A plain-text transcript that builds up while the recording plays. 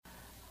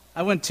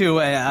I went to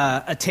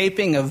a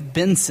taping of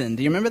Benson.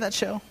 Do you remember that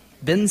show?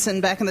 Benson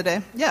back in the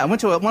day? Yeah, I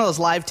went to one of those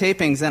live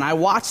tapings, and I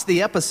watched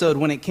the episode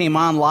when it came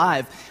on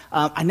live.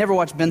 I never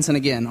watched Benson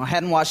again. I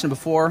hadn't watched it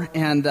before,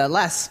 and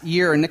last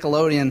year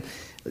Nickelodeon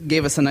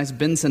gave us a nice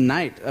Benson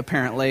night,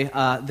 apparently,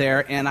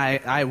 there, and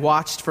I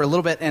watched for a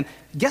little bit, and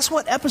guess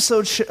what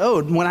episode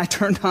showed when I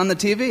turned on the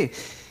TV?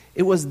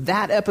 It was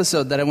that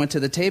episode that I went to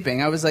the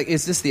taping. I was like,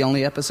 is this the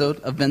only episode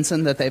of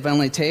Benson that they've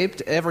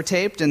ever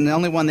taped, and the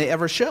only one they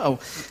ever show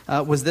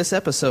was this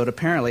episode,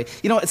 apparently.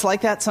 You know, it's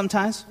like that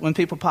sometimes when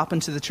people pop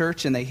into the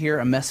church and they hear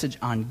a message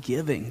on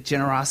giving,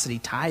 generosity,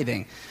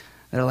 tithing.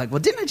 They're like, well,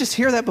 didn't I just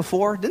hear that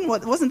before?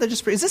 Wasn't that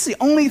just, is this the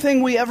only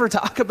thing we ever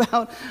talk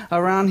about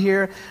around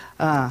here?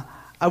 I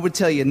would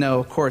tell you, no,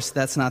 of course,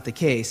 that's not the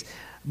case.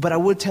 But I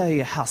would tell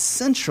you how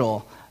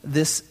central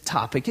this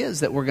topic is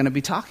that we're going to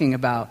be talking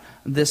about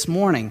this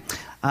morning.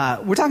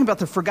 We're talking about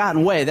the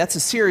forgotten way. That's a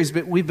series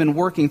that we've been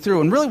working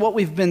through. And really what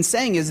we've been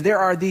saying is there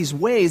are these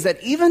ways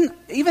that even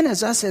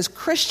as us as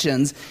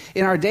Christians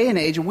in our day and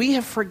age, we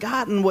have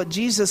forgotten what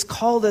Jesus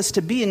called us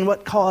to be and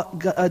what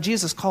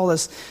Jesus called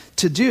us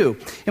to do.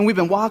 And we've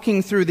been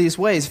walking through these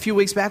ways. A few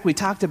weeks back, we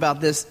talked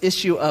about this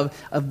issue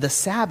of the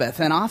Sabbath.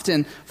 And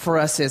often for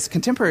us as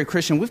contemporary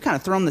Christian, we've kind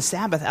of thrown the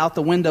Sabbath out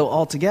the window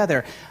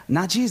altogether.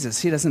 Not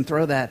Jesus. He doesn't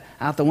throw that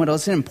out the window.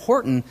 It's an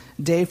important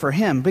day for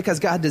him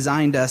because God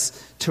designed us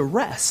to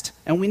rest.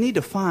 And we need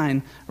to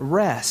find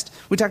rest.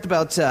 We talked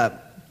about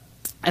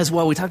as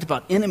well, we talked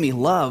about enemy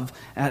love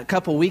a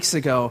couple weeks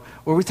ago,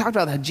 where we talked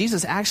about how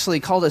Jesus actually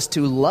called us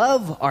to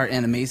love our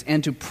enemies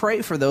and to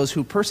pray for those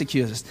who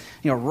persecute us.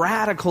 You know,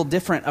 radical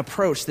different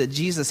approach that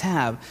Jesus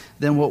have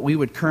than what we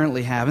would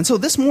currently have. And so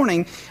this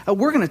morning,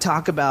 we're going to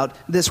talk about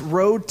this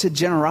road to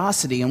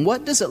generosity and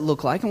what does it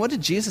look like and what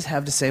did Jesus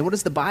have to say? What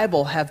does the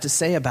Bible have to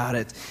say about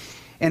it?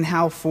 And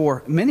how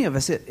for many of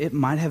us, it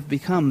might have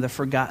become the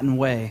forgotten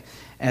way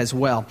as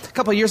well. A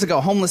couple of years ago,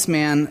 a homeless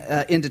man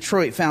in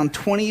Detroit found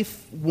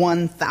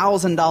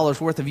 $21,000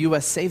 worth of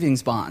U.S.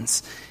 savings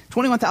bonds.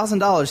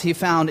 $21,000 he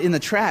found in the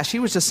trash. He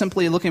was just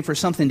simply looking for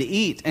something to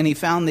eat, and he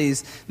found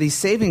these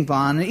saving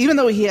bonds. And even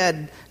though he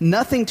had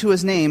nothing to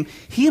his name,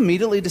 he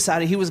immediately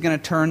decided he was going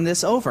to turn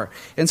this over.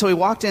 And so he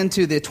walked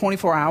into the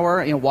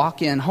 24-hour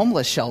walk-in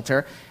homeless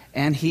shelter,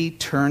 and he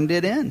turned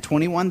it in,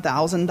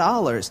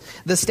 $21,000.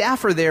 The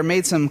staffer there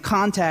made some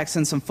contacts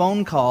and some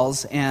phone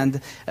calls and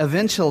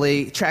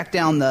eventually tracked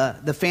down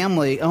the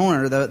family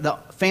owner, the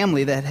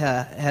family that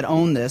had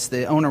owned this.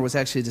 The owner was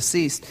actually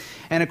deceased.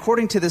 And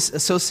according to this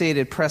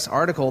Associated Press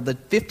article, the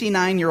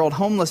 59-year-old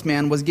homeless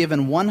man was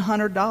given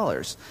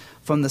 $100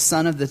 from the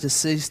son of the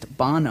deceased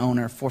bond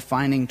owner for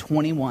finding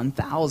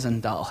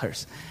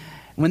 $21,000.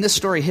 When this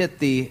story hit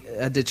the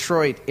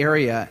Detroit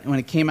area, when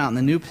it came out in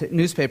the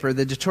newspaper,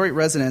 the Detroit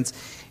residents,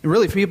 and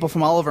really people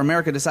from all over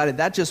America, decided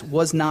that just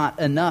was not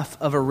enough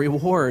of a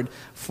reward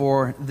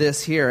for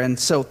this here. And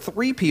so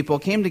 3 people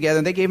came together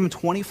and they gave him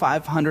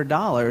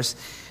 $2,500.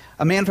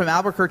 A man from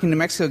Albuquerque, New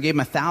Mexico gave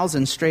him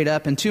 $1,000 straight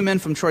up, and 2 men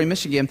from Troy,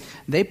 Michigan,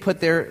 they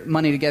put their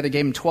money together,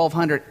 gave him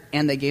 $1,200,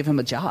 and they gave him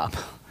a job.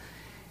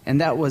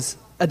 And that was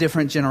a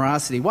different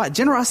generosity. Why?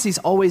 Generosity is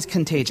always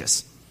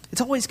contagious.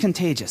 It's always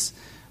contagious.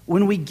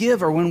 When we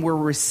give or when we're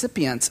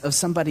recipients of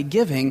somebody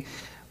giving,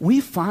 we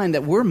find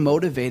that we're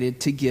motivated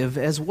to give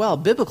as well.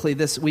 Biblically,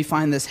 we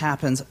find this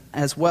happens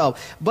as well.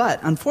 But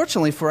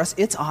unfortunately for us,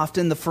 it's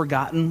often the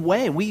forgotten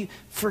way. We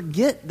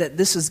forget that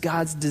this is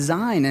God's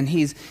design, and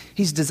He's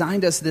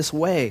designed us this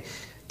way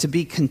to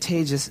be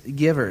contagious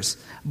givers.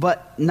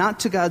 But not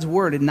to God's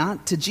word and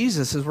not to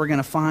Jesus, as we're going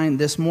to find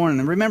this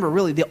morning. And remember,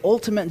 really, the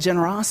ultimate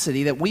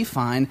generosity that we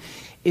find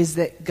is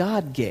that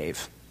God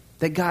gave.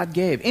 That God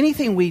gave.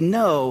 Anything we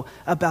know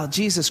about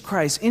Jesus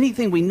Christ,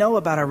 anything we know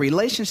about our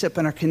relationship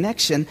and our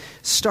connection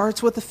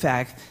starts with the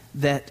fact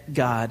that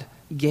God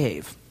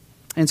gave.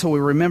 And so we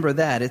remember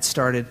that it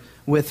started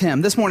with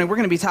Him. This morning we're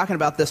going to be talking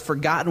about this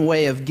forgotten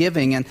way of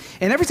giving. And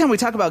every time we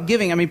talk about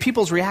giving, I mean,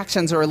 people's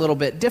reactions are a little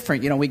bit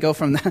different. You know, we go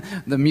from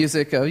the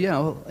music of,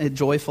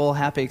 joyful,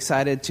 happy,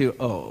 excited to,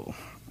 oh,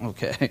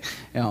 okay,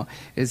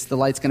 is the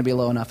light's going to be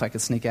low enough I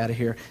could sneak out of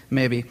here?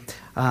 Maybe.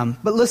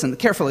 But listen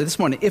carefully this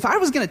morning. If I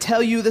was going to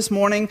tell you this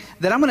morning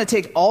that I'm going to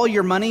take all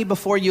your money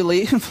before you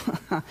leave,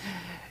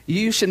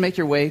 you should make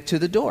your way to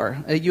the door.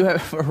 You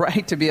have a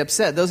right to be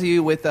upset. Those of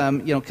you with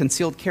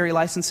concealed carry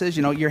licenses,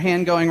 your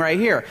hand going right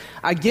here.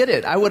 I get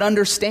it. I would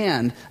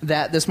understand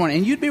that this morning.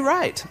 And you'd be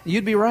right.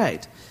 You'd be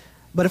right.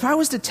 But if I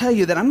was to tell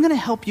you that I'm going to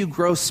help you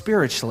grow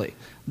spiritually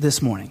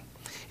this morning,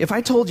 if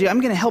I told you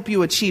I'm going to help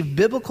you achieve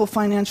biblical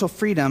financial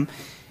freedom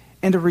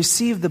and to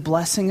receive the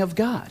blessing of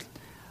God,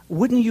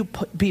 wouldn't you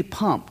be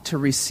pumped to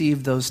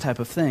receive those type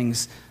of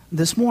things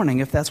this morning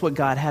if that's what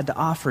God had to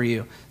offer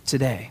you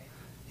today?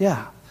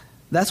 Yeah,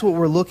 that's what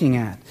we're looking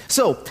at.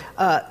 So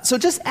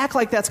just act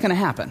like that's going to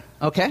happen,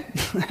 okay?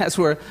 As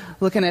we're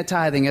looking at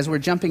tithing, as we're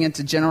jumping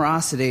into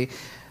generosity,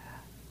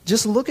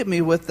 just look at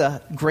me with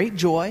great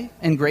joy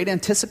and great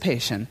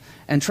anticipation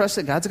and trust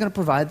that God's going to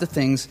provide the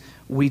things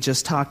we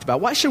just talked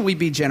about. Why should we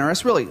be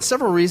generous? Really,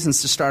 several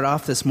reasons to start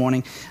off this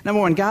morning. Number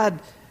one,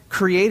 God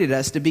created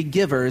us to be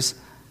givers,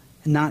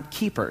 not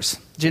keepers.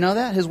 Do you know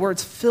that? His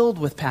word's filled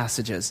with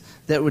passages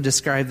that would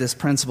describe this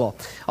principle.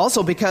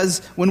 Also, because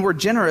when we're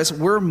generous,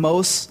 we're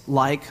most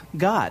like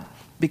God,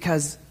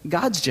 because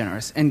God's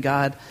generous and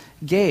God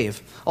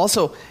gave.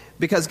 Also,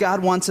 because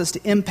God wants us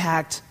to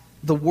impact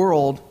the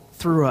world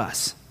through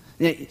us.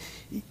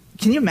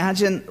 Can you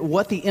imagine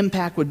what the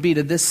impact would be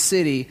to this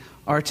city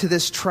or to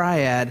this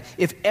triad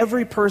if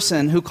every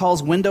person who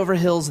calls Windover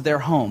Hills their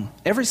home,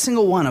 every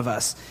single one of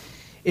us,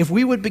 if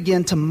we would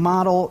begin to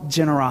model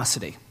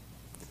generosity?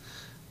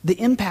 The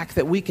impact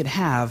that we could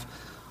have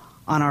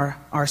on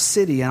our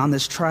city and on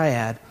this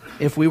triad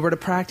if we were to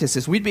practice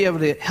this. We'd be able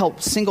to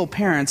help single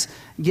parents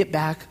get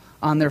back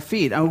on their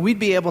feet. I mean, we'd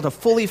be able to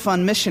fully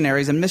fund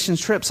missionaries and mission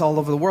trips all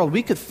over the world.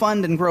 We could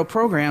fund and grow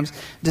programs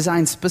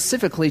designed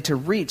specifically to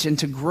reach and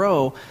to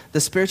grow the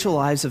spiritual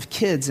lives of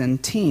kids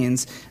and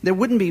teens. There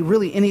wouldn't be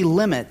really any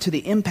limit to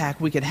the impact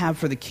we could have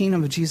for the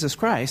kingdom of Jesus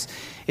Christ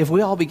if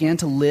we all began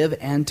to live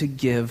and to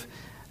give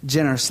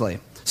generously.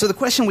 So the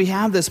question we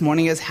have this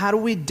morning is, how do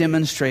we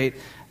demonstrate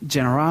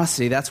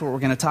generosity? That's what we're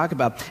going to talk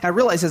about. I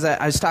realized as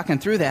I was talking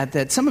through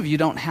that some of you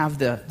don't have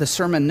the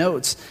sermon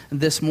notes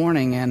this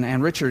morning,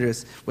 and Richard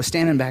was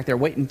standing back there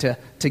waiting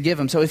to give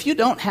them. So if you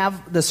don't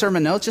have the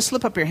sermon notes, just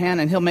slip up your hand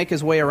and he'll make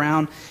his way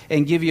around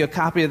and give you a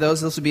copy of those.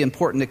 Those would be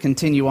important to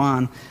continue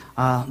on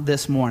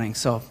this morning.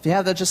 So if you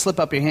have that, just slip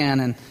up your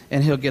hand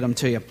and he'll get them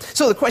to you.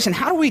 So the question,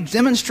 how do we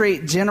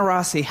demonstrate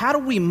generosity? How do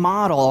we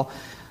model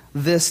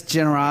this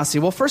generosity?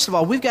 Well, first of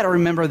all, we've got to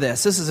remember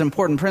this. This is an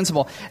important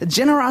principle.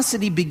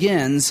 Generosity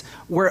begins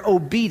where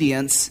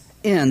obedience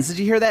ends. Did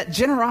you hear that?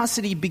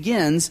 Generosity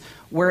begins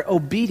where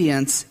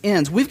obedience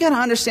ends. We've got to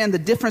understand the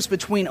difference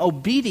between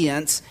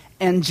obedience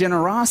and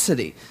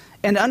generosity.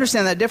 And to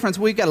understand that difference,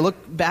 we've got to look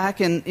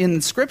back in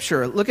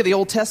Scripture. Look at the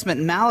Old Testament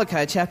in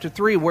Malachi chapter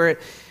 3, where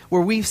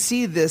we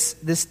see this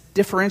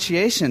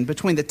differentiation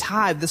between the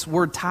tithe, this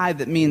word tithe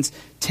that means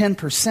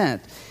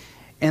 10%,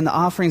 and the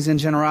offerings and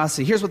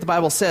generosity. Here's what the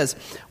Bible says.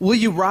 Will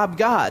you rob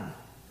God?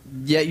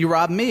 Yet you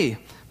rob me.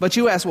 But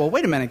you ask, well,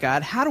 wait a minute,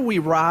 God, how do we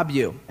rob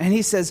you? And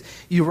he says,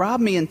 you rob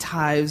me in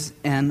tithes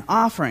and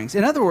offerings.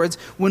 In other words,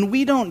 when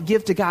we don't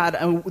give to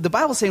God, the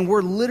Bible's saying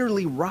we're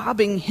literally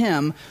robbing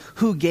him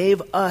who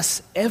gave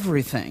us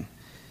everything.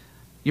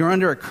 You're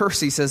under a curse,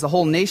 he says, the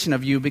whole nation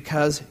of you,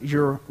 because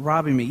you're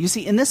robbing me. You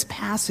see, in this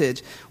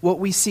passage, what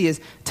we see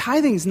is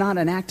tithing is not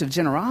an act of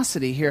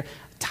generosity here.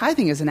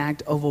 Tithing is an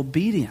act of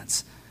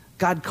obedience.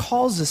 God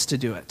calls us to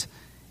do it,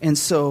 and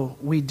so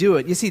we do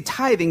it. You see,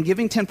 tithing,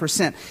 giving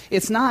 10%,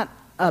 it's not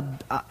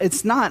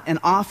an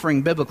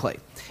offering biblically.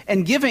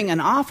 And giving an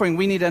offering,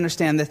 we need to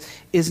understand that,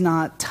 is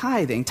not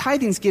tithing.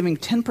 Tithing is giving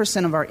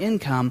 10% of our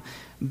income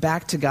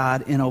back to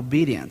God in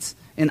obedience.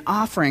 And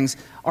offerings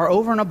are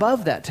over and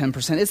above that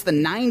 10%. It's the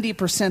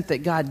 90% that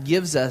God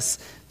gives us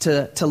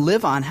to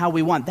live on how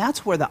we want.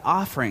 That's where the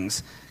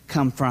offerings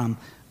come from.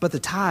 But the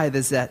tithe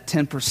is that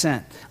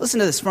 10%.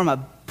 Listen to this, from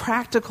a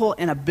practical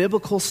and a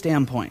biblical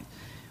standpoint,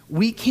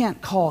 we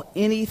can't call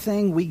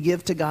anything we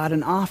give to God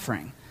an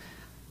offering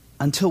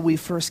until we've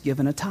first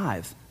given a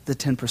tithe, the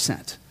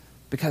 10%,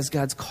 because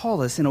God's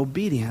called us in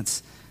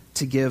obedience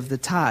to give the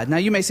tithe. Now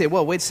you may say,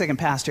 well, wait a second,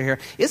 Pastor, here.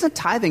 Isn't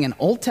tithing an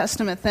Old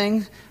Testament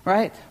thing,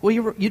 right? Well,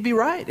 you'd be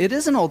right. It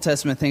is an Old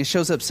Testament thing. It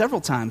shows up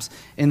several times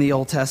in the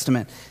Old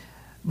Testament.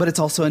 But it's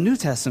also a New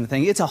Testament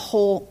thing. It's a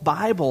whole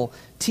Bible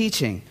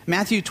teaching.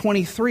 Matthew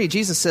 23,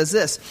 Jesus says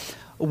this,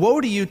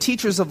 woe to you,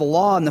 teachers of the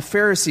law and the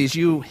Pharisees,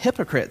 you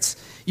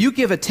hypocrites. You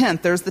give a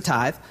tenth, there's the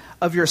tithe,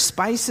 of your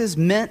spices,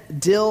 mint,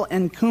 dill,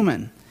 and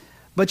cumin.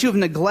 But you have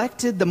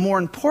neglected the more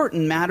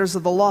important matters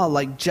of the law,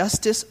 like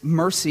justice,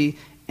 mercy,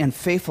 and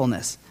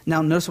faithfulness.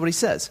 Now, notice what he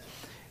says.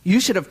 You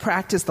should have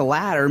practiced the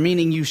latter,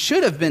 meaning you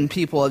should have been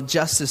people of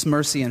justice,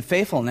 mercy, and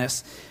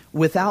faithfulness,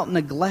 without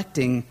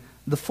neglecting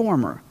the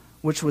former,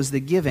 which was the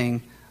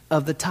giving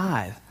of the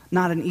tithe.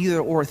 Not an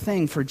either-or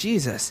thing for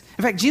Jesus.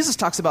 In fact, Jesus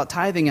talks about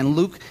tithing in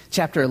Luke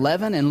chapter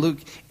 11 and Luke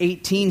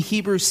 18,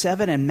 Hebrews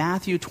 7, and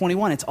Matthew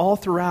 21. It's all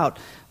throughout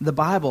the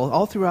Bible,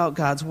 all throughout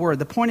God's Word.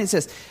 The point is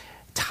this,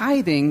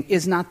 tithing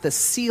is not the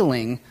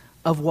ceiling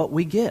of what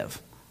we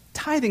give.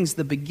 Tithing's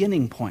the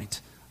beginning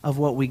point of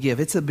what we give.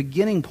 It's the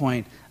beginning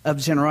point of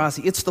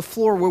generosity. It's the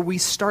floor where we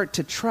start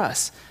to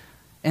trust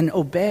and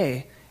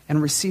obey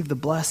and receive the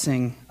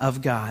blessing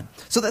of God.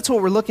 So that's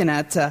what we're looking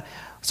at.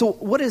 So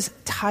what is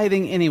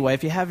tithing anyway?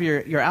 If you have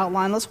your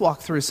outline, let's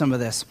walk through some of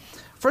this.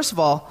 First of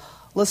all,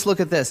 let's look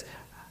at this.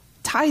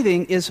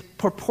 Tithing is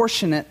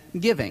proportionate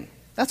giving.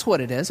 That's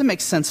what it is. It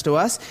makes sense to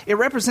us. It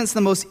represents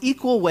the most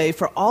equal way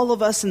for all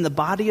of us in the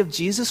body of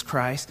Jesus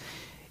Christ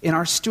in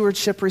our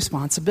stewardship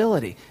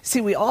responsibility.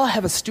 See, we all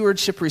have a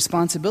stewardship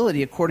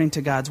responsibility according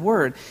to God's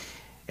Word,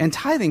 and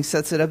tithing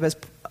sets it up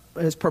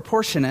as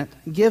proportionate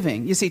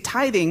giving. You see,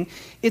 tithing,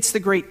 it's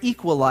the great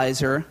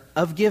equalizer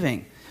of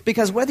giving.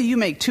 Because whether you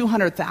make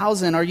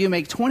 $200,000 or you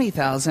make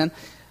 $20,000,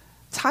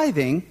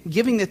 tithing,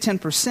 giving the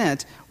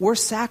 10%, we're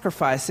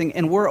sacrificing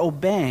and we're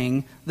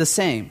obeying the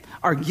same.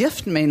 Our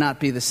gift may not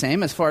be the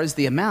same as far as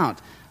the amount,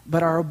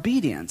 but our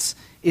obedience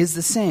is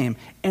the same.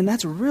 And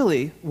that's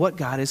really what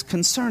God is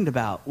concerned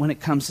about when it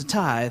comes to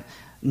tithe,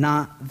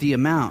 not the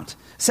amount.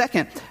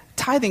 Second,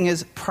 tithing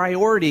is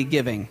priority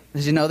giving.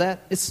 Did you know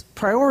that? It's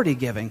priority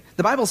giving.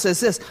 The Bible says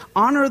this: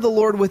 honor the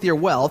Lord with your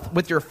wealth,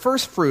 with your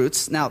first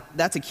fruits. Now,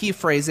 that's a key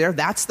phrase there.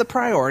 That's the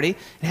priority.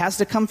 It has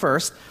to come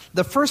first.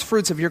 The first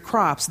fruits of your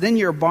crops. Then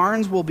your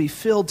barns will be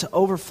filled to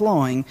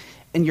overflowing,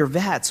 and your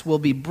vats will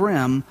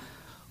brim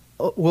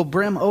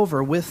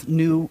over with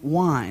new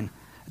wine.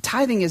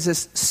 Tithing is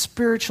this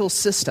spiritual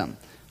system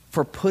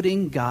for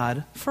putting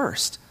God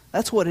first.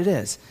 That's what it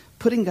is.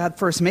 Putting God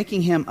first,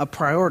 making him a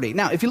priority.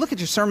 Now, if you look at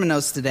your sermon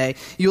notes today,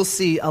 you'll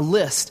see a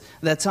list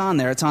that's on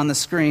there. It's on the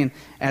screen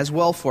as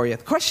well for you.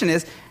 The question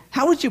is,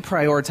 how would you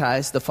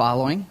prioritize the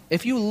following?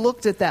 If you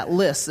looked at that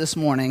list this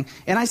morning,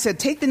 and I said,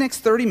 take the next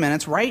 30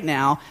 minutes right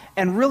now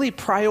and really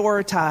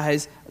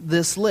prioritize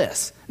this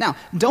list. Now,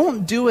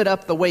 don't do it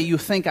up the way you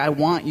think I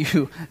want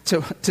you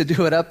to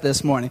do it up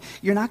this morning.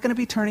 You're not going to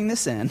be turning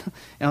this in.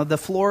 The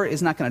floor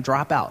is not going to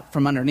drop out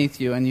from underneath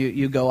you and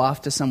you go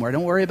off to somewhere.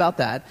 Don't worry about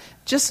that.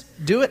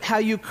 Just do it how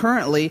you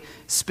currently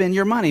spend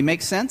your money.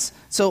 Make sense?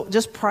 So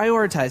just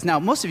prioritize. Now,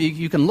 most of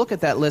you can look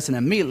at that list and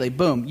immediately,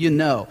 boom, you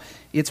know.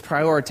 It's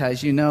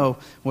prioritized. You know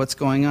what's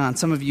going on.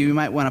 Some of you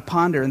might want to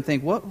ponder and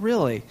think, what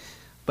really?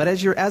 But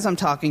as I'm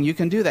talking, you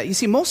can do that. You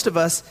see, most of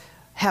us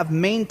have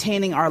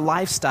maintaining our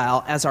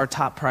lifestyle as our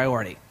top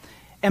priority.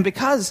 And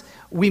because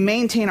we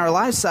maintain our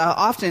lifestyle,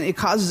 often it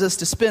causes us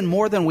to spend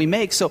more than we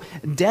make. So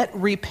debt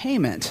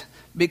repayment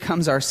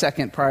becomes our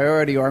second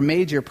priority or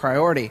major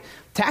priority.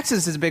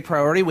 Taxes is a big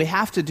priority. We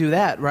have to do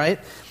that, right?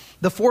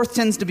 The fourth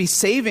tends to be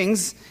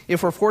savings,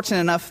 if we're fortunate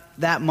enough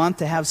that month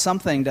to have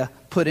something to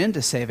put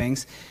into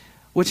savings,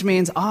 which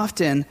means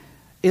often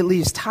it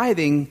leaves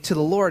tithing to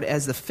the Lord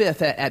as the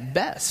fifth, at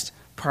best,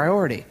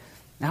 priority.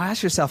 Now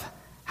ask yourself,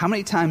 how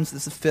many times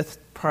does the fifth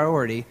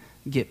priority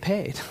get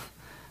paid?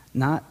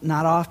 Not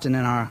often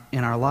in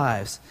our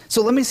lives.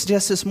 So let me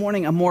suggest this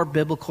morning a more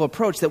biblical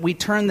approach, that we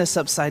turn this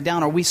upside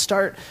down, or we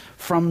start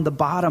from the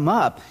bottom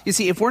up. You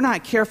see, if we're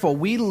not careful,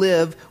 we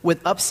live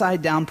with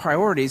upside down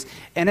priorities,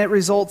 and it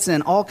results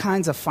in all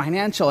kinds of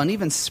financial and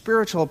even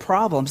spiritual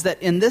problems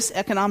that in this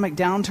economic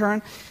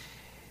downturn,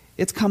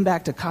 it's come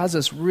back to cause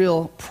us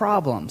real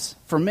problems.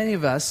 For many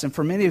of us, and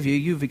for many of you,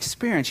 you've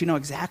experienced, you know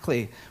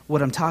exactly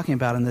what I'm talking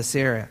about in this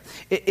area.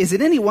 Is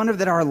it any wonder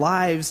that our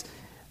lives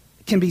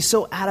can be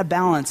so out of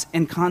balance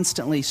and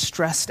constantly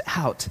stressed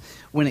out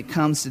when it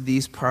comes to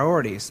these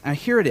priorities? Now,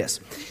 here it is.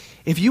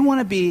 If you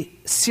want to be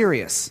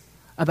serious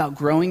about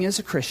growing as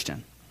a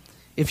Christian,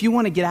 if you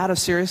want to get out of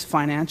serious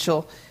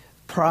financial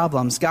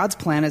problems, God's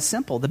plan is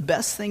simple. The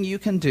best thing you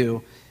can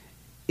do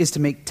is to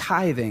make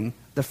tithing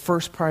the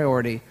first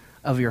priority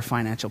of your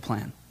financial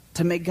plan,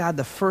 to make God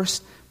the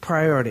first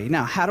priority.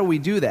 Now, how do we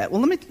do that? Well,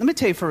 let me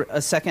tell you for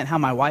a second how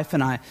my wife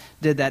and I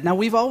did that. Now,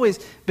 we've always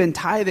been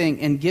tithing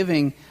and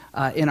giving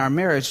in our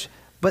marriage,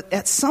 but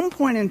at some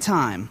point in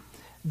time,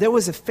 there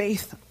was a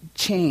faith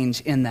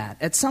change in that.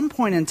 At some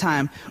point in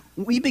time,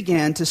 we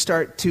began to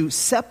start to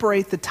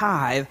separate the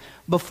tithe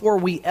before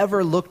we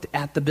ever looked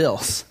at the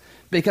bills.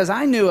 Because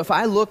I knew if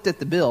I looked at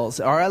the bills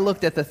or I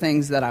looked at the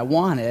things that I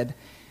wanted,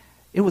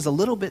 it was a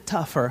little bit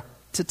tougher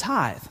to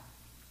tithe.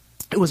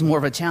 It was more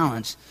of a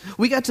challenge.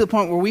 We got to the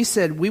point where we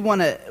said we want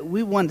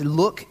to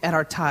look at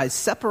our tithes,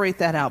 separate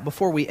that out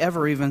before we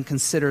ever even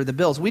consider the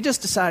bills. We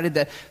just decided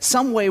that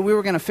some way we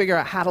were going to figure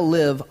out how to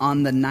live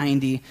on the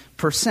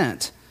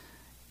 90%.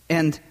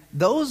 And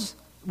those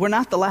were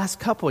not the last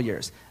couple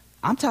years.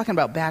 I'm talking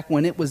about back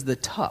when it was the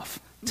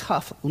tough,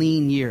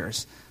 lean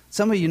years.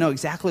 Some of you know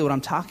exactly what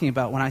I'm talking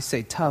about when I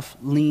say tough,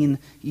 lean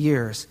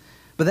years.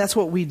 But that's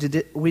what we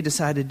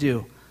decided to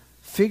do.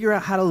 Figure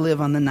out how to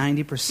live on the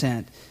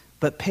 90%.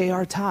 But pay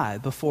our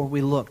tithe before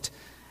we looked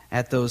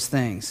at those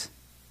things.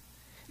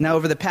 Now,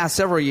 over the past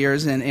several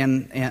years,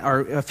 or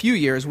a few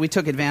years, we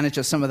took advantage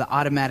of some of the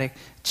automatic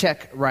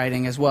check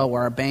writing as well,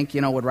 where our bank,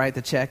 would write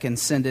the check and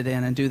send it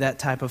in and do that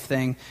type of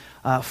thing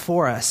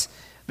for us.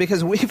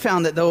 Because we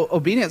found that though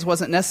obedience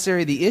wasn't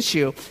necessarily the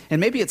issue, and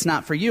maybe it's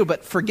not for you,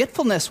 but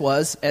forgetfulness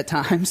was at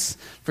times,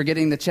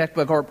 forgetting the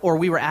checkbook, or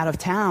we were out of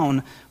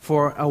town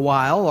for a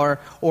while,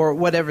 or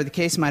whatever the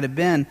case might have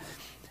been.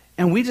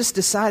 And we just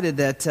decided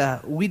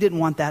that we didn't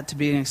want that to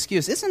be an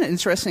excuse. Isn't it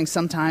interesting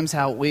sometimes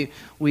how we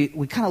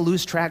kind of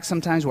lose track?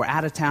 Sometimes we're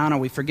out of town or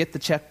we forget the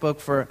checkbook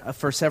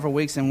for several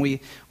weeks, and we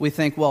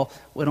think, well,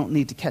 we don't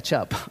need to catch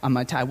up on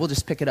my tithe. We'll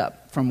just pick it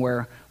up from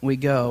where we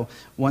go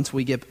once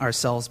we get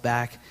ourselves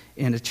back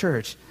into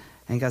church.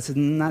 And God said,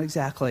 not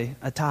exactly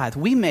a tithe.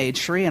 We made,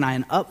 Sheree and I,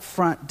 an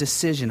upfront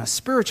decision, a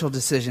spiritual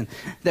decision,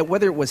 that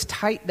whether it was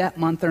tight that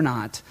month or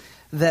not,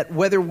 that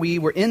whether we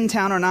were in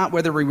town or not,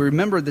 whether we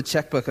remembered the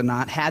checkbook or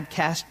not, had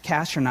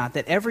cash or not,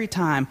 that every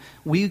time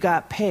we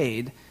got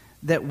paid,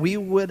 that we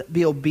would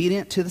be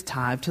obedient to the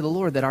tithe to the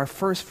Lord, that our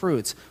first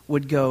fruits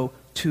would go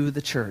to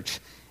the church.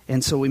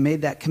 And so we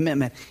made that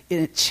commitment. And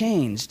it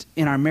changed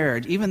in our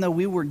marriage. Even though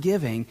we were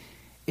giving,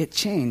 it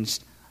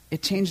changed.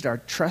 It changed our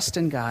trust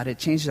in God. It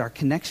changed our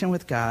connection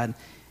with God.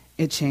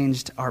 It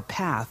changed our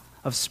path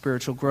of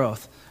spiritual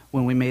growth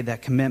when we made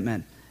that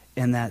commitment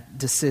and that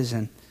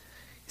decision.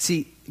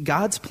 See,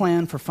 God's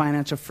plan for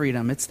financial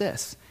freedom, it's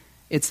this.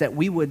 It's that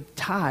we would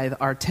tithe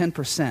our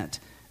 10%,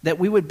 that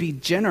we would be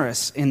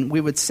generous and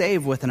we would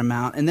save with an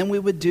amount, and then we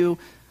would do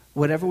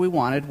whatever we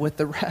wanted with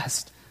the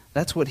rest.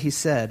 That's what he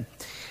said.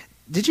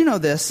 Did you know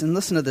this? And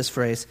listen to this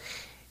phrase.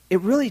 It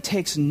really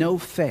takes no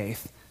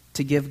faith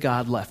to give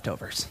God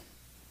leftovers.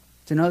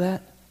 Do you know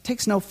that? It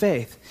takes no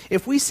faith.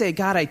 If we say,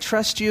 God, I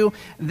trust you,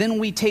 then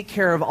we take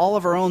care of all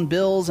of our own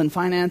bills and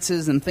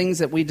finances and things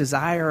that we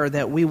desire or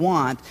that we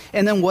want.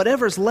 And then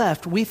whatever's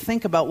left, we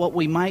think about what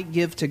we might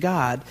give to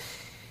God.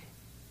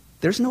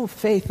 There's no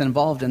faith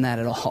involved in that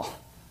at all.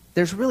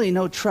 There's really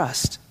no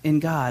trust in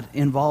God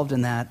involved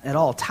in that at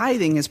all.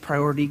 Tithing is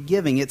priority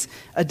giving. It's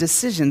a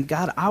decision.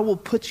 God, I will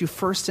put you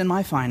first in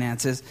my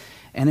finances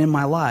and in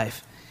my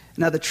life.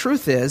 Now, the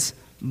truth is,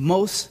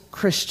 most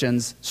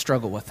Christians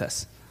struggle with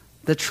this.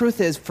 The truth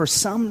is, for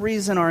some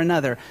reason or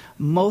another,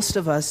 most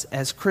of us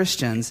as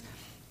Christians,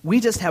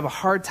 we just have a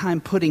hard time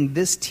putting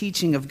this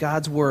teaching of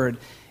God's word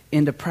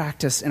into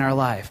practice in our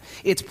life.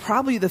 It's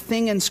probably the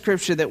thing in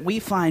Scripture that we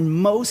find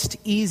most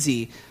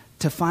easy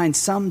to find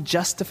some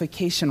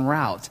justification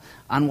route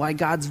on why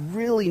God's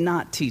really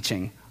not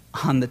teaching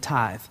on the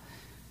tithe.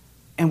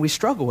 And we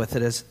struggle with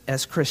it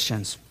as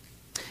Christians.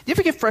 Do you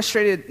ever get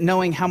frustrated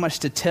knowing how much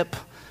to tip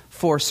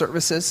for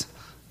services?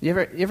 You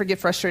ever get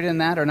frustrated in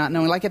that or not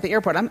knowing? Like at the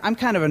airport, I'm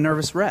kind of a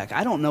nervous wreck.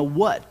 I don't know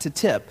what to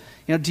tip.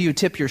 You know, do you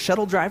tip your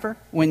shuttle driver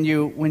when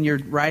you're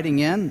riding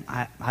in?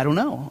 I don't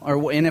know.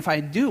 And if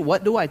I do,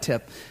 what do I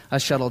tip a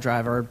shuttle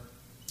driver?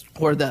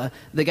 Or the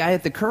guy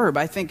at the curb?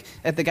 I think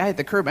at the guy at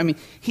the curb, I mean,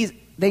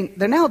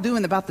 they're now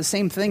doing about the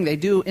same thing they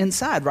do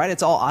inside, right?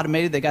 It's all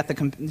automated. They got the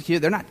computer.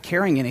 They're not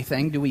carrying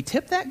anything. Do we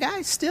tip that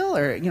guy still,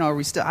 or are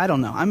we still? I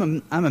don't know.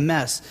 I'm a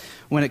mess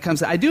when it comes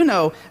to. I do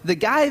know the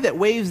guy that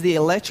waves the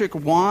electric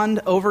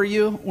wand over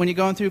you when you're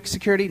going through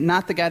security.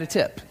 Not the guy to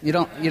tip. You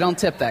don't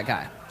tip that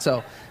guy.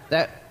 So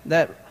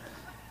that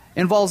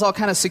involves all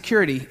kind of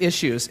security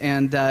issues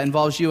and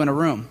involves you in a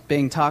room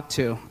being talked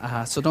to.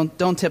 So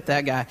don't tip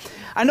that guy.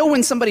 I know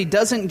when somebody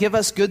doesn't give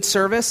us good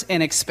service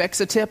and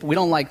expects a tip, we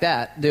don't like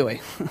that, do we?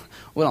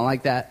 We don't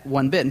like that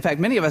one bit. In fact,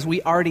 many of us,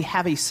 we already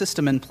have a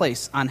system in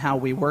place on how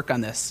we work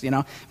on this.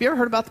 Have you ever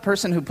heard about the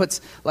person who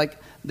puts like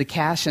the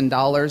cash and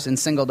dollars and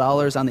single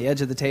dollars on the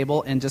edge of the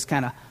table and just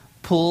kind of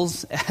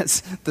pulls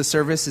as the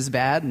service is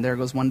bad, and there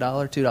goes $1,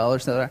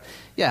 $2,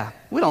 Yeah,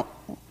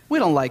 we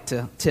don't like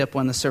to tip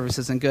when the service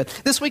isn't good.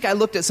 This week I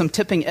looked at some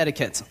tipping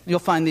etiquettes. You'll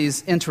find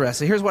these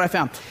interesting. Here's what I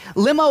found.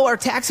 Limo or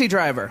taxi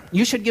driver,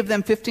 you should give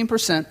them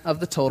 15% of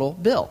the total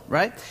bill,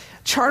 right?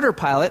 Charter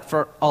pilot,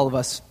 for all of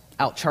us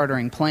out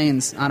chartering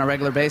planes on a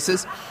regular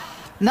basis,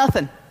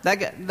 nothing.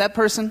 That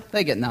person,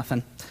 they get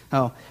nothing.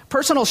 Oh,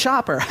 personal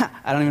shopper,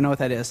 I don't even know what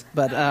that is,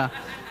 but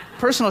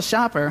personal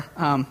shopper,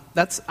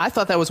 I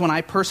thought that was when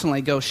I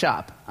personally go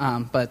shop,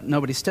 but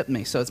nobody's tipped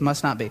me, so it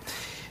must not be.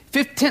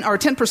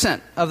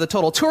 10% of the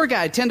total. Tour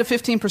guide, 10 to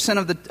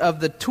 15% of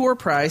the tour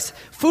price.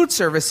 Food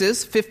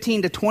services,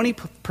 15 to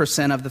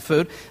 20% of the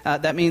food.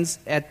 That means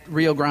at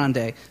Rio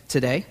Grande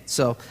today.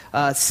 So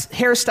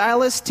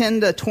hairstylist,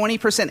 10 to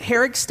 20%.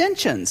 Hair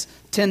extensions,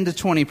 10 to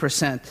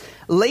 20%.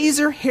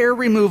 Laser hair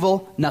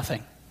removal,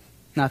 nothing.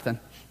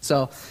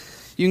 So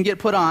you can get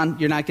put on,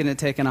 you're not getting it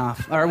taken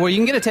off. Or, you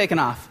can get it taken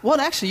off.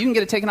 Well, actually, you can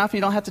get it taken off and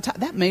you don't have to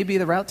that may be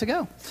the route to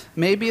go.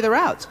 May be the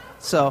route.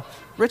 So,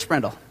 Rich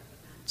Brendel.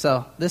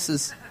 So this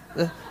is,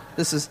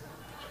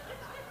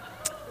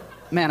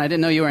 man, I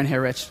didn't know you were in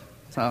here, Rich.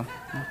 So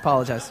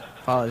apologize.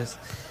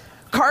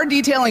 Car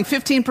detailing,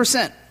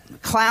 15%.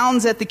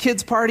 Clowns at the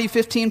kids' party,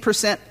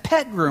 15%.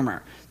 Pet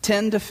groomer,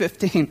 10 to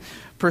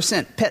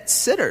 15%. Pet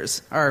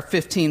sitters are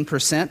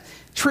 15%.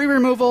 Tree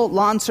removal,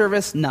 lawn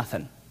service,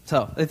 nothing.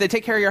 So if they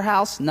take care of your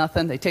house,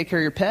 nothing. They take care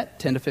of your pet,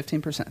 10 to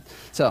 15%.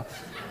 So,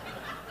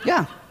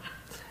 yeah.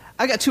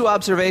 I got two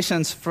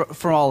observations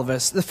for all of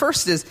us. The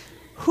first is,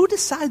 who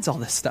decides all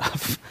this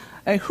stuff?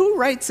 And who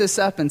writes this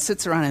up and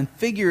sits around and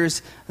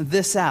figures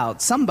this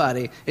out?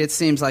 Somebody, it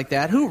seems like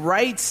that. Who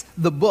writes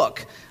the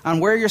book on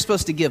where you're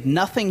supposed to give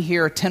nothing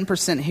here,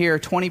 10% here,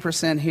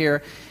 20%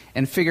 here,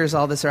 and figures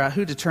all this out?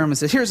 Who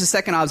determines this? Here's the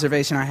second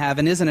observation I have,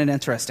 and isn't it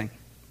interesting?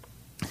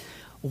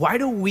 Why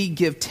do we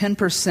give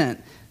 10%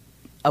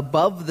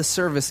 above the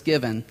service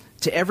given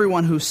to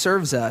everyone who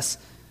serves us,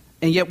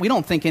 and yet we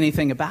don't think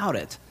anything about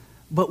it?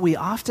 But we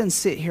often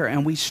sit here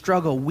and we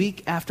struggle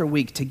week after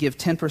week to give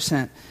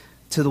 10%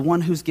 to the one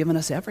who's given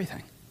us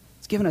everything.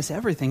 He's given us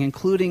everything,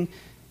 including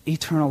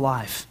eternal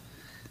life.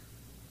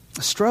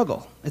 A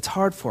struggle. It's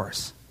hard for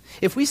us.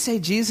 If we say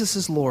Jesus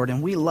is Lord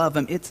and we love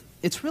him,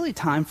 it's really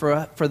time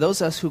for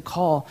those of us who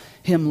call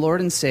him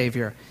Lord and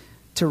Savior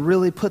to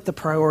really put the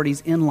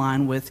priorities in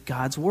line with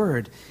God's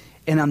word.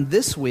 And on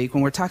this week,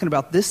 when we're talking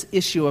about this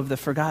issue of the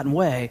forgotten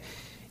way,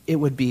 it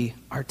would be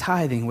our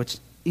tithing, which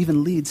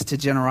even leads to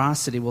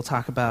generosity, we'll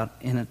talk about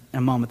in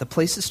a moment. The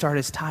place to start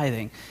is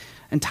tithing.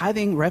 And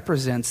tithing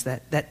represents,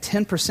 that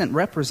 10%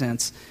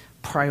 represents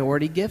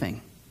priority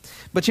giving.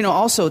 But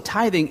also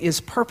tithing is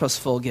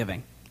purposeful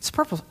giving. It's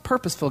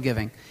purposeful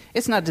giving.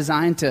 It's not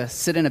designed to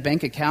sit in a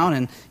bank account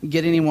and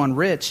get anyone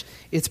rich.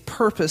 It's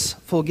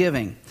purposeful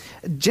giving.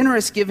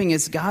 Generous giving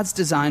is God's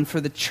design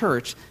for the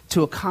church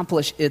to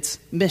accomplish its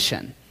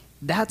mission.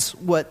 That's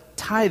what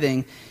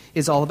tithing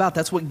is all about.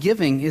 That's what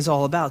giving is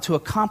all about, to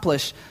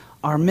accomplish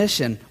our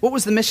mission. What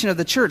was the mission of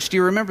the church? Do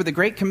you remember the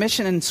Great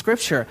Commission in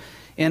Scripture?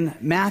 In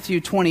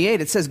Matthew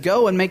 28, it says,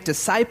 "Go and make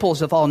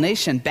disciples of all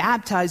nations,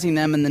 baptizing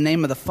them in the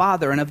name of the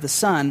Father and of the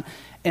Son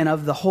and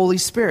of the Holy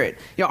Spirit."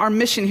 You know, our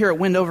mission here at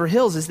Wendover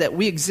Hills is that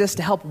we exist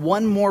to help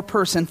one more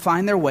person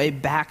find their way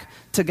back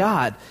to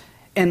God.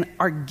 And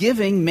our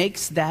giving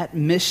makes that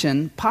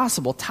mission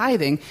possible.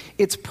 Tithing,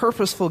 it's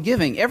purposeful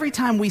giving. Every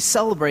time we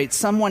celebrate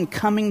someone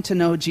coming to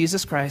know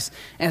Jesus Christ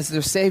as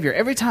their Savior,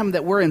 every time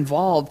that we're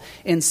involved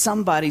in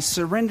somebody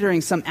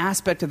surrendering some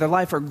aspect of their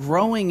life or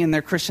growing in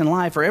their Christian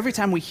life, or every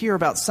time we hear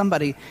about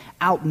somebody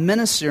out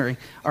ministering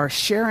or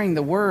sharing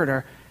the word,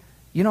 or,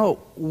 you know,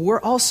 we're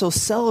also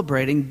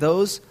celebrating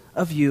those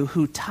of you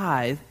who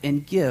tithe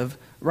and give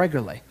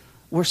regularly.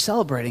 We're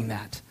celebrating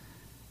that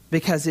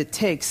because it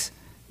takes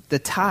the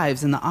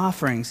tithes and the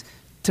offerings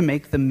to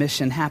make the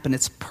mission happen.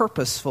 It's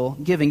purposeful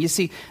giving. You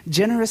see,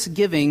 generous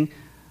giving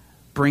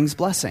brings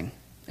blessing.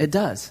 It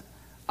does.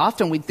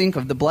 Often we think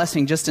of the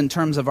blessing just in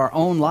terms of our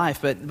own life,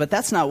 but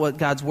that's not what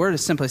God's word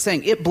is simply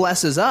saying. It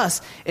blesses us,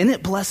 and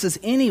it blesses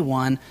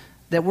anyone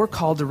that we're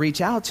called to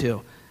reach out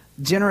to.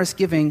 Generous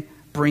giving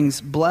brings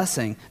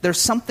blessing.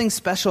 There's something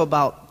special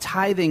about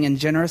tithing and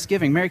generous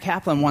giving. Mary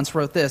Kaplan once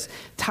wrote this: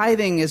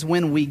 "Tithing is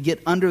when we get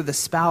under the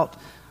spout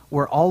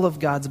where all of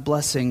God's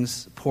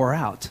blessings pour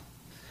out."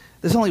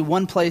 There's only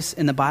one place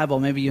in the Bible,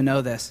 maybe you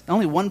know this,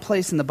 only one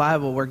place in the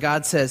Bible where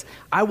God says,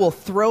 "I will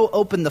throw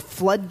open the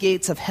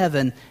floodgates of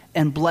heaven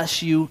and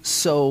bless you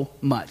so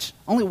much."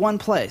 Only one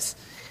place.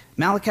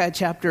 Malachi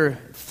chapter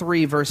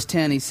 3, verse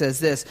 10, he says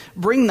this: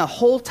 "Bring the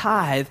whole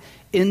tithe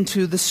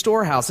into the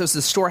storehouse." This is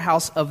the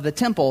storehouse of the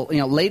temple,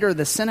 later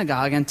the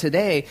synagogue, and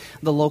today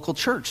the local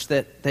church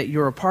that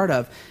you're a part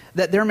of,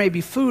 "that there may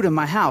be food in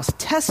my house.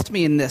 Test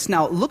me in this."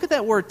 Now, look at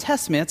that word,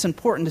 test me. It's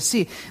important to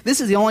see.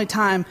 This is the only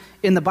time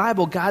in the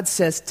Bible God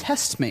says,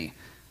 test me.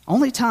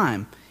 Only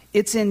time.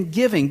 It's in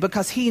giving,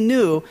 because he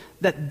knew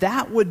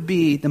that would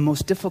be the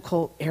most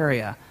difficult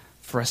area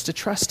for us to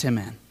trust him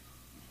in.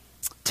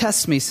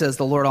 "Test me," says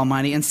the Lord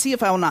Almighty, "and see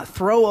if I will not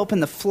throw open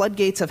the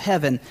floodgates of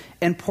heaven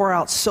and pour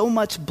out so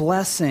much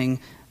blessing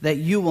that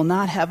you will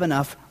not have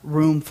enough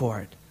room for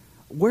it."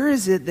 Where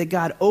is it that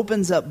God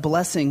opens up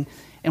blessing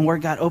and where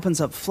God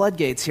opens up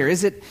floodgates here?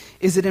 Is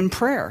it in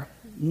prayer?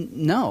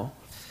 No.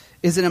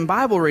 Is it in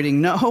Bible reading?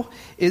 No.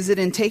 Is it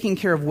in taking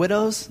care of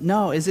widows?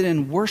 No. Is it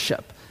in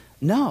worship?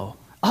 No.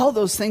 All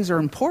those things are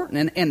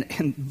important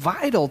and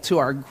vital to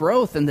our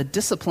growth and the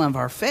discipline of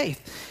our faith.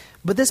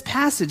 But this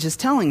passage is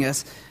telling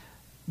us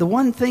the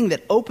one thing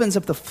that opens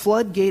up the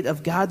floodgate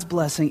of God's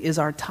blessing is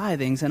our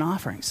tithings and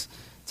offerings.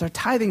 It's our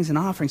tithings and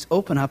offerings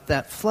open up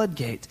that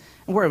floodgate,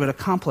 and we're able to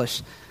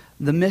accomplish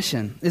the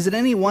mission. Is it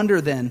any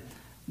wonder then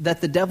that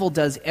the devil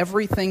does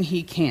everything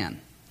he can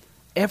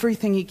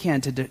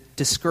to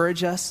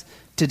discourage us,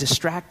 to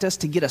distract us,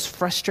 to get us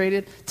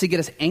frustrated, to get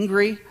us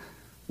angry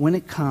when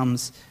it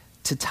comes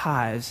to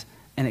tithes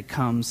and it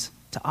comes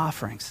to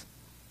offerings?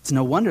 It's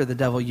no wonder the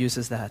devil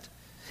uses that.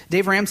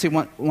 Dave Ramsey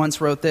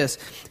once wrote this: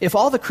 "If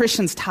all the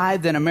Christians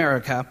tithed in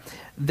America,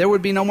 there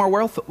would be no more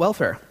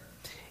welfare.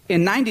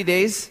 In 90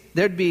 days,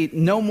 there'd be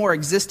no more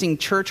existing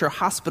church or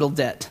hospital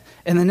debt.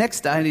 In the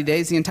next 90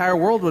 days, the entire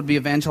world would be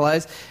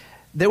evangelized.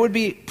 There would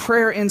be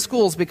prayer in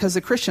schools because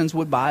the Christians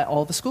would buy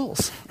all the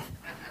schools."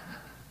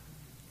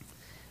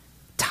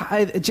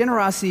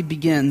 Generosity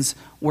begins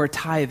where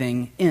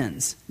tithing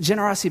ends.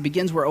 Generosity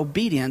begins where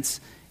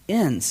obedience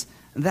ends.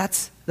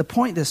 That's the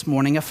point this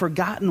morning, a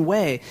forgotten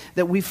way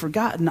that we've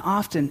forgotten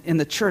often in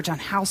the church on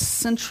how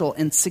central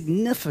and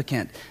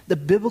significant the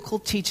biblical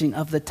teaching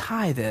of the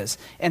tithe is,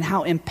 and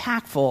how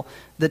impactful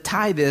the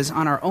tithe is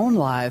on our own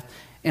life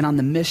and on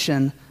the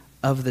mission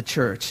of the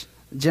church.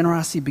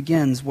 Generosity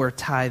begins where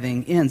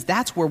tithing ends.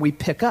 That's where we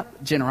pick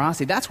up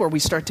generosity. That's where we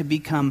start to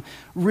become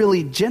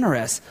really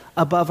generous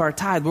above our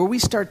tithe, where we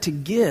start to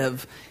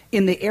give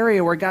in the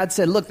area where God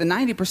said, look, the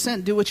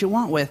 90%, do what you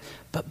want with,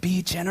 but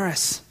be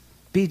generous.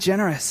 Be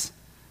generous.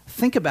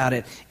 Think about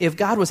it. If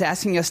God was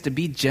asking us to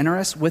be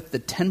generous with the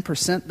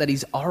 10% that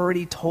he's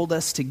already told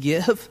us to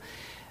give,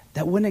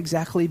 that wouldn't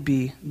exactly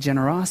be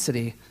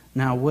generosity,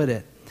 now would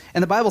it?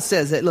 And the Bible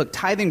says that, look,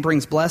 tithing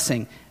brings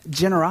blessing.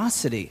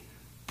 Generosity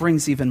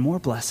brings even more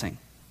blessing.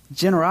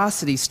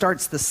 Generosity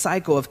starts the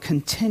cycle of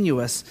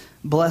continuous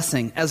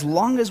blessing. As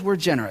long as we're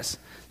generous,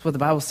 that's what the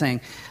Bible's saying,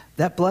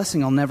 that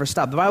blessing will never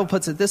stop. The Bible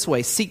puts it this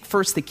way: seek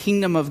first the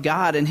kingdom of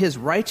God and his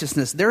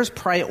righteousness. There's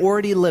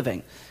priority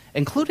living,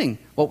 including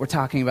what we're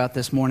talking about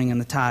this morning in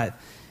the tithe.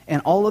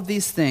 And all of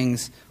these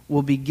things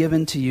will be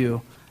given to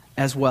you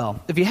as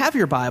well. If you have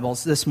your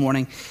Bibles this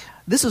morning,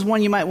 this is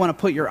one you might want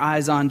to put your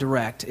eyes on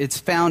direct. It's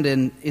found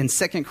in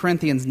 2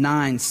 Corinthians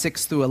 9,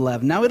 6 through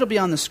 11. Now, it'll be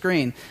on the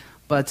screen,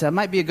 but it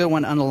might be a good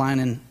one to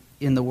underline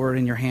in the word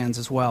in your hands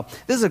as well.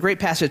 This is a great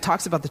passage. It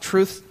talks about the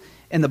truth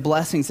and the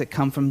blessings that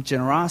come from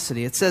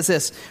generosity. It says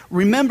this,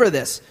 remember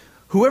this,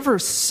 whoever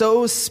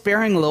sows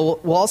sparingly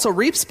will also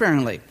reap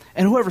sparingly,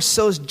 and whoever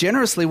sows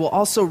generously will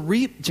also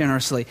reap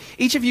generously.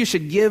 Each of you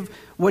should give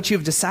what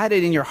you've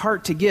decided in your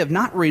heart to give,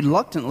 not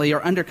reluctantly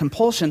or under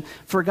compulsion,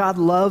 for God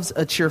loves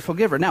a cheerful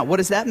giver. Now, what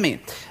does that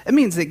mean? It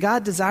means that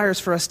God desires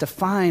for us to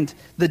find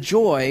the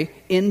joy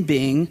in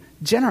being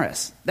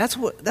generous. That's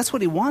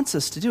what he wants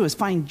us to do, is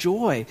find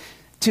joy,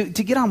 to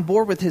get on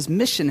board with his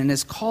mission and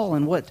his call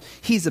and what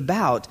he's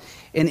about.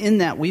 And in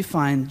that we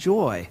find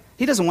joy.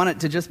 He doesn't want it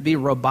to just be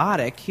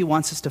robotic. He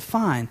wants us to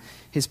find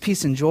his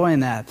peace and joy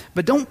in that.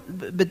 But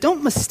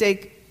don't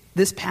mistake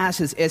this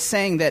passage as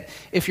saying that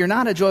if you're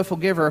not a joyful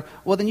giver,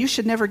 well, then you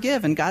should never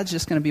give, and God's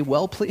just going to be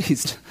well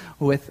pleased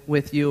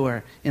with you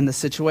or in the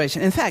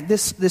situation. In fact,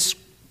 this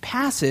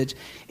passage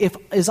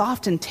is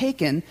often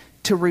taken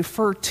to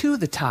refer to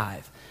the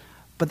tithe.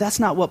 But that's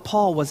not what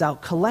Paul was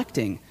out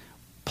collecting.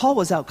 Paul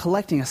was out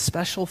collecting a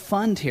special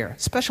fund here,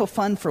 special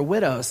fund for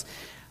widows.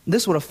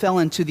 This would have fell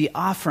into the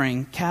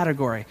offering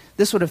category.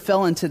 This would have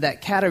fell into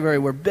that category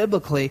where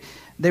biblically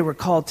they were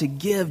called to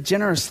give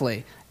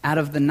generously out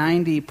of the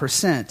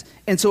 90%.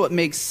 And so it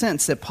makes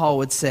sense that Paul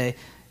would say,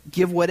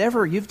 give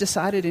whatever you've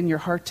decided in your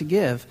heart to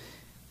give.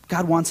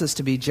 God wants us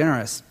to be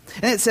generous.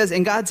 And it says,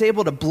 and God's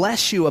able to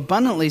bless you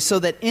abundantly so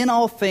that in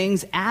all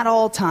things, at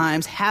all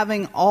times,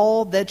 having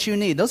all that you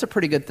need. Those are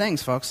pretty good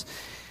things, folks.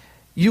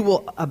 You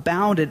will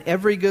abound in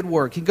every good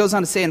work. He goes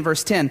on to say in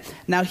verse 10,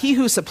 now he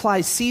who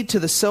supplies seed to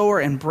the sower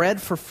and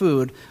bread for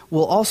food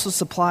will also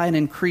supply and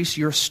increase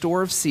your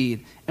store of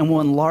seed and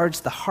will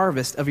enlarge the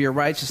harvest of your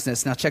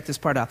righteousness. Now check this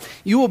part out.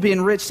 You will be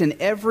enriched in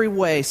every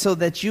way so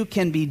that you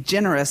can be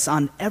generous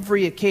on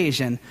every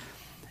occasion.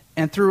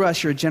 And through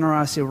us, your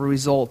generosity will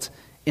result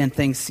in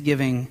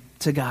thanksgiving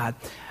to God.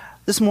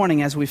 This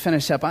morning, as we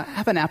finish up, I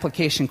have an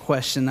application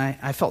question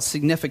I felt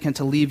significant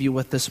to leave you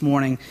with this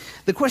morning.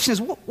 The question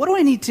is, what do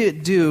I need to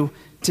do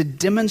to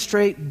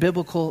demonstrate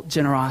biblical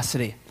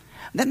generosity?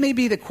 That may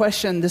be the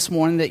question this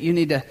morning that you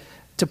need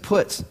to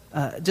put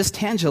just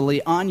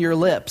tangibly on your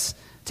lips,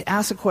 to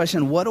ask the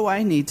question, what do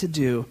I need to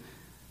do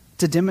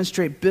to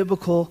demonstrate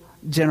biblical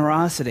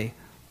generosity?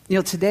 You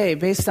know, today,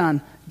 based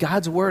on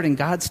God's word and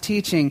God's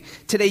teaching,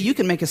 today you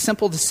can make a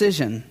simple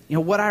decision. You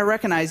know, what I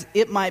recognize,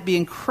 it might be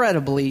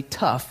incredibly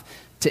tough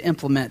to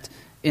implement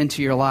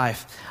into your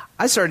life.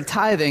 I started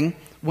tithing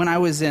when I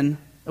was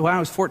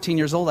 14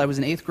 years old. I was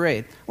in 8th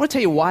grade. I want to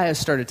tell you why I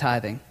started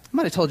tithing. I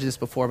might have told you this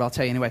before, but I'll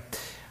tell you anyway.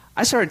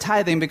 I started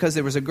tithing because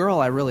there was a girl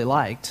I really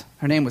liked.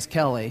 Her name was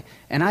Kelly.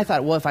 And I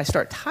thought, well, if I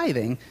start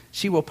tithing,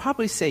 she will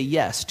probably say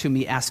yes to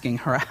me asking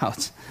her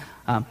out.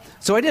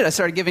 So I did. I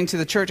started giving to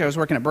the church. I was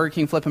working at Burger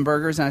King flipping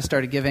burgers, and I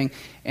started giving,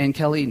 and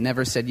Kelly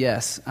never said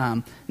yes.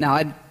 Now,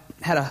 I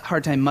had a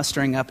hard time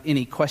mustering up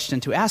any question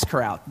to ask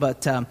her out,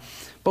 but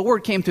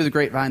word came through the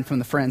grapevine from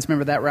the friends.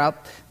 Remember that route?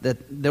 That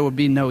there would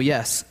be no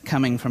yes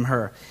coming from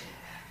her.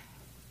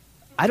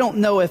 I don't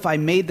know if I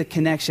made the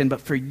connection, but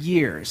for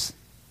years,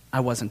 I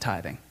wasn't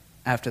tithing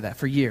after that,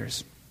 for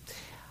years.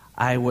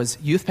 I was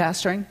youth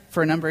pastoring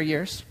for a number of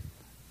years,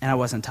 and I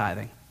wasn't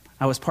tithing.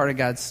 I was part of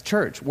God's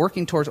church,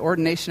 working towards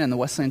ordination in the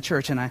Wesleyan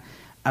Church, and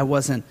I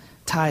wasn't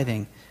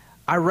tithing.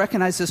 I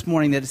recognize this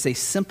morning that it's a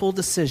simple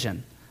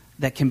decision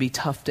that can be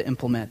tough to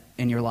implement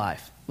in your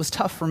life. It was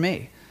tough for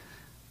me,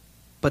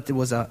 but there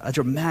was a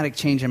dramatic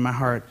change in my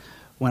heart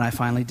when I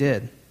finally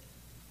did.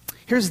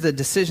 Here's the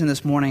decision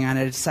this morning, and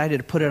I decided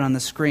to put it on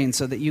the screen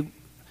so that you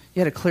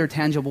had a clear,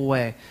 tangible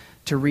way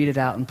to read it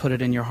out and put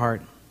it in your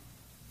heart.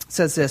 It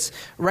says this,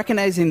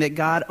 recognizing that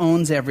God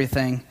owns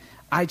everything,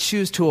 I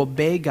choose to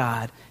obey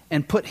God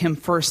and put him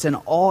first in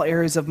all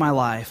areas of my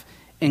life,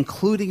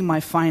 including my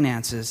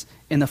finances,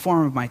 in the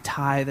form of my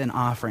tithe and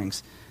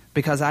offerings,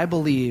 because I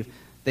believe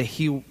that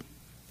he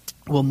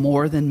will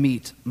more than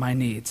meet my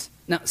needs.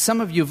 Now, some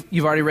of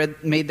you've already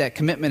made that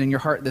commitment in your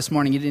heart this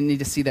morning. You didn't need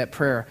to see that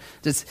prayer.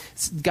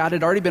 God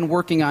had already been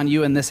working on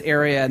you in this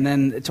area, and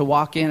then to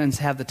walk in and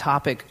have the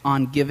topic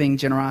on giving,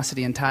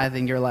 generosity, and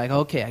tithing, you're like,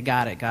 okay, I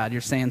got it, God.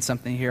 You're saying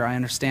something here. I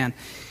understand.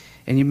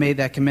 And you made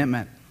that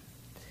commitment.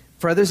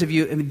 For others of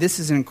you, this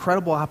is an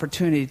incredible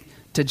opportunity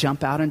to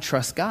jump out and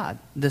trust God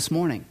this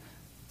morning.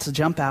 To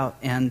jump out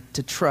and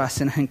to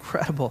trust in an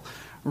incredible,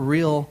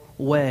 real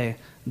way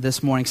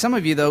this morning. Some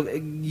of you, though,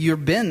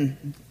 you've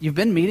been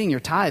meeting your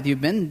tithe.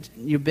 You've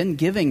been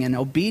giving and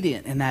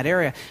obedient in that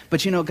area.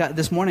 But you know, God,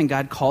 this morning,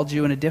 God called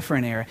you in a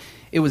different area.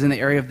 It was in the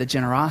area of the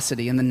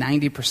generosity, in the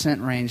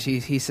 90% range.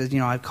 He says, you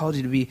know, I've called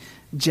you to be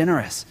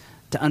generous,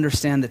 to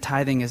understand that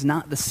tithing is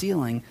not the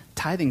ceiling.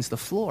 Tithing's the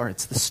floor.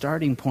 It's the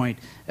starting point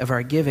of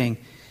our giving.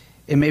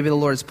 And maybe the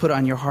Lord's put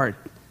on your heart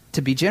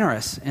to be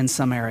generous in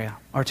some area,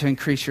 or to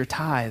increase your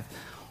tithe,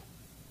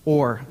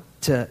 or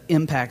to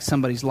impact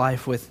somebody's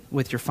life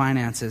with your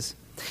finances.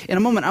 In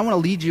a moment, I want to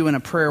lead you in a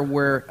prayer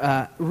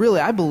where really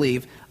I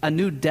believe a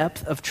new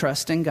depth of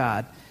trust in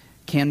God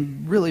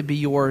can really be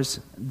yours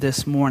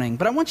this morning.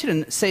 But I want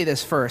you to say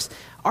this first.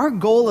 Our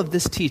goal of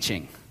this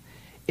teaching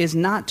is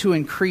not to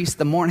increase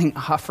the morning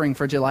offering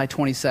for July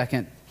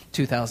 22nd,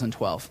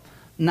 2012.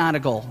 not a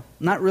goal,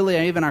 not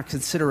really even our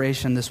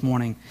consideration this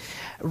morning.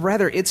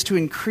 Rather, it's to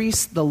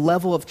increase the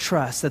level of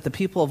trust that the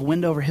people of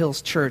Windover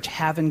Hills Church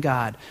have in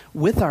God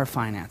with our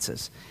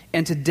finances,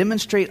 and to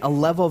demonstrate a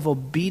level of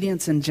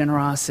obedience and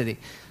generosity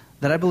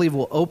that I believe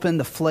will open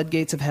the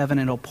floodgates of heaven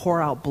and it'll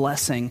pour out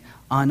blessing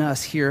on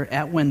us here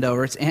at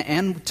Windover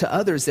and to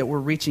others that we're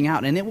reaching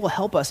out. And it will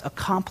help us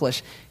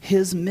accomplish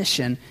His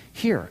mission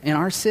here in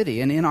our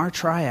city and in our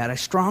triad. I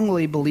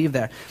strongly believe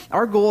that.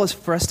 Our goal is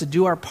for us to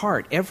do our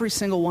part, every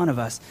single one of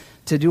us,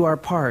 to do our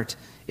part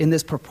in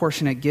this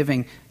proportionate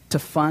giving to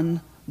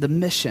fund the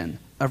mission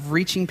of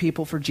reaching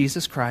people for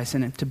Jesus Christ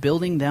and to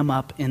building them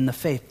up in the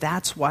faith.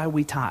 That's why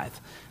we tithe.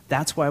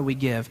 That's why we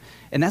give.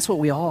 And that's what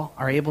we all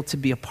are able to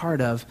be a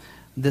part of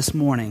this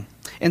morning.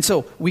 And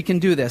so we can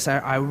do this.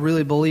 I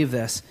really believe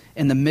this.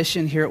 And the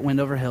mission here at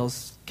Windover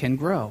Hills can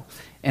grow.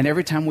 And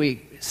every time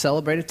we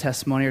celebrate a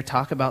testimony or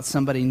talk about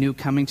somebody new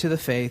coming to the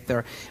faith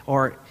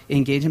or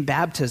engage in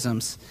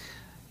baptisms,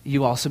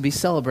 you also be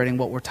celebrating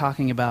what we're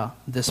talking about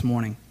this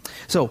morning.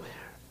 So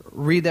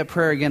read that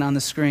prayer again on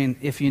the screen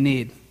if you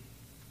need.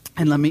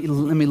 And let me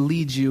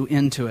lead you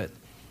into it.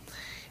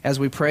 As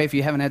we pray, if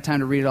you haven't had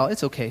time to read it all,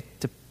 it's okay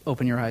to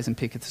open your eyes and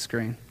peek at the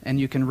screen. And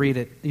you can read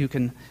it. You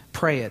can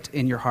pray it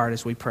in your heart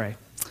as we pray.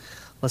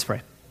 Let's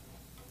pray.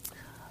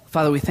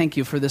 Father, we thank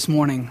you for this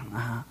morning.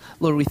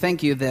 Lord, we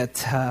thank you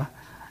that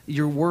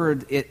your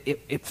word,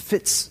 it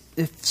fits,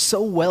 it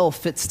so well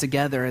fits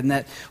together, and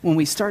that when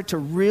we start to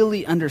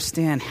really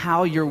understand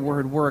how your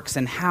word works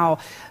and how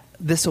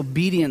this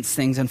obedience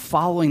things and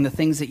following the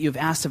things that you've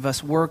asked of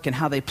us work and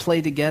how they play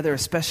together,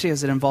 especially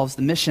as it involves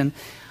the mission,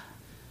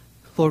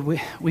 Lord,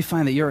 we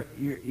find that you're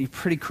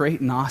pretty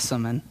great and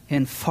awesome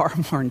and far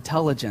more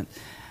intelligent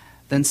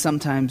than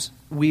sometimes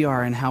we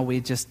are in how we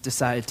just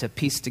decide to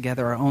piece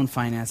together our own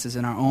finances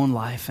in our own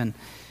life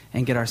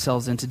and get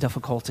ourselves into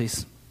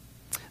difficulties.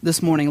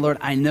 This morning, Lord,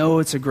 I know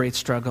it's a great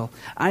struggle.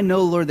 I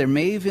know, Lord, there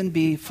may even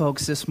be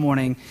folks this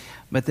morning,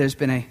 but there's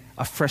been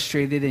a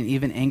frustrated and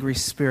even angry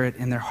spirit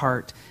in their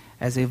heart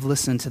as they've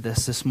listened to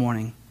this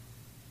morning.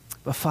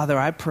 But Father,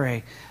 I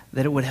pray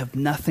that it would have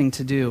nothing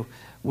to do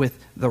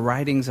with the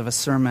writings of a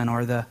sermon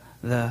or the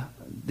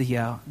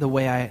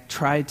way I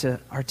tried to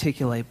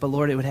articulate. But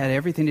Lord, it would have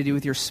everything to do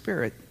with your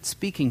Spirit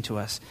speaking to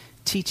us,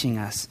 teaching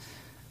us,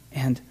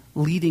 and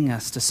leading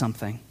us to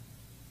something.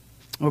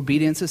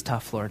 Obedience is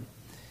tough, Lord.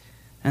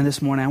 And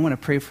this morning I want to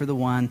pray for the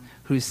one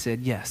who said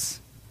yes.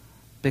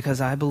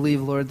 Because I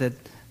believe, Lord,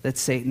 that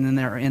Satan and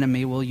their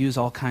enemy will use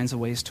all kinds of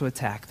ways to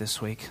attack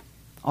this week.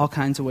 All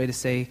kinds of ways to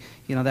say,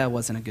 that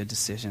wasn't a good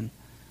decision.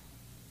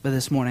 But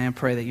this morning, I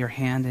pray that your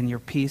hand and your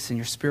peace and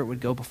your Spirit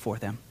would go before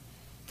them.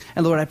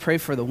 And Lord, I pray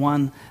for the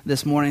one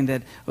this morning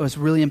that was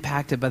really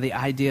impacted by the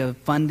idea of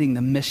funding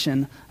the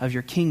mission of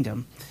your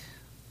kingdom.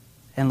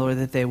 And Lord,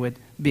 that they would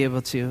be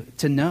able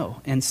to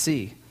know and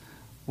see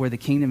where the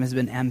kingdom has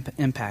been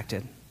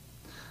impacted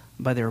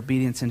by their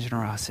obedience and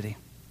generosity.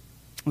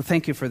 Well,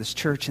 thank you for this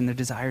church and their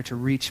desire to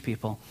reach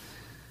people.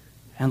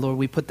 And Lord,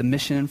 we put the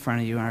mission in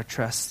front of you and our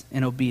trust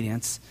and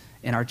obedience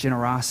and our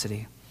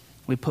generosity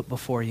we put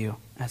before you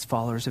as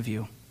followers of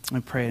you. We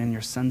pray it in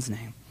your Son's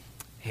name.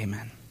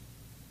 Amen.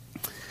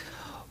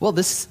 Well,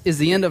 this is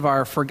the end of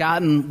our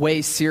Forgotten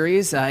Way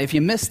series. If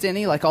you missed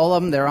any, like all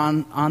of them, they're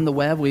on the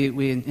web.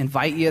 We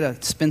invite you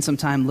to spend some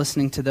time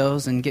listening to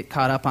those and get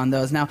caught up on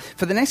those. Now,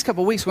 for the next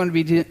couple of weeks, we're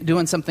going to be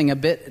doing something a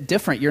bit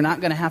different. You're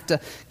not going to have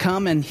to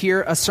come and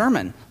hear a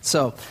sermon.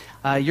 So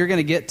you're going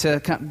to get to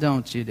come.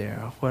 Don't you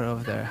dare. What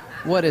over there?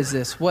 What is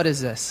this? What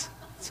is this?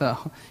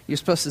 So you're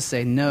supposed to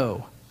say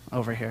no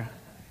over here.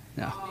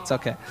 No, it's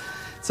okay.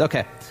 It's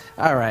okay.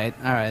 All right.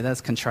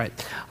 That's contrite.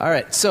 All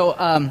right.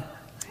 So,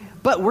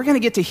 but we're going to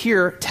get to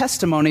hear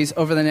testimonies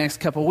over the next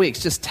couple of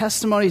weeks. Just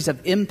testimonies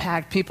of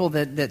impact, people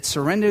that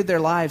surrendered their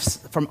lives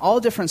from all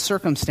different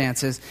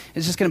circumstances.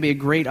 It's just going to be a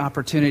great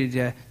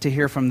opportunity to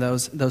hear from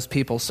those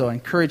people. So I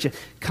encourage you,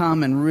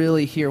 come and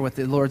really hear what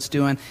the Lord's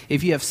doing.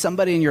 If you have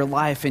somebody in your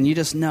life and you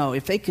just know,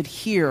 if they could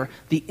hear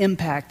the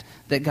impact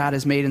that God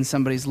has made in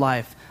somebody's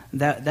life,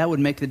 that would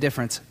make the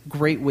difference.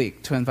 Great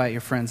week to invite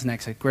your friends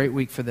next week. Great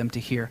week for them to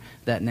hear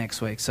that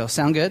next week. So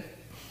sound good?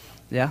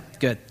 Yeah?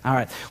 Good. All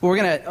right. Well, we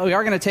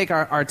are going to take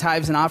our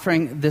tithes and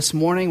offering this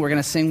morning. We're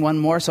going to sing one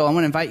more. So I'm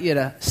going to invite you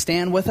to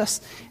stand with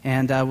us,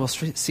 and we'll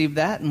receive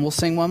that, and we'll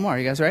sing one more.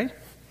 You guys ready?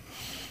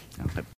 Okay.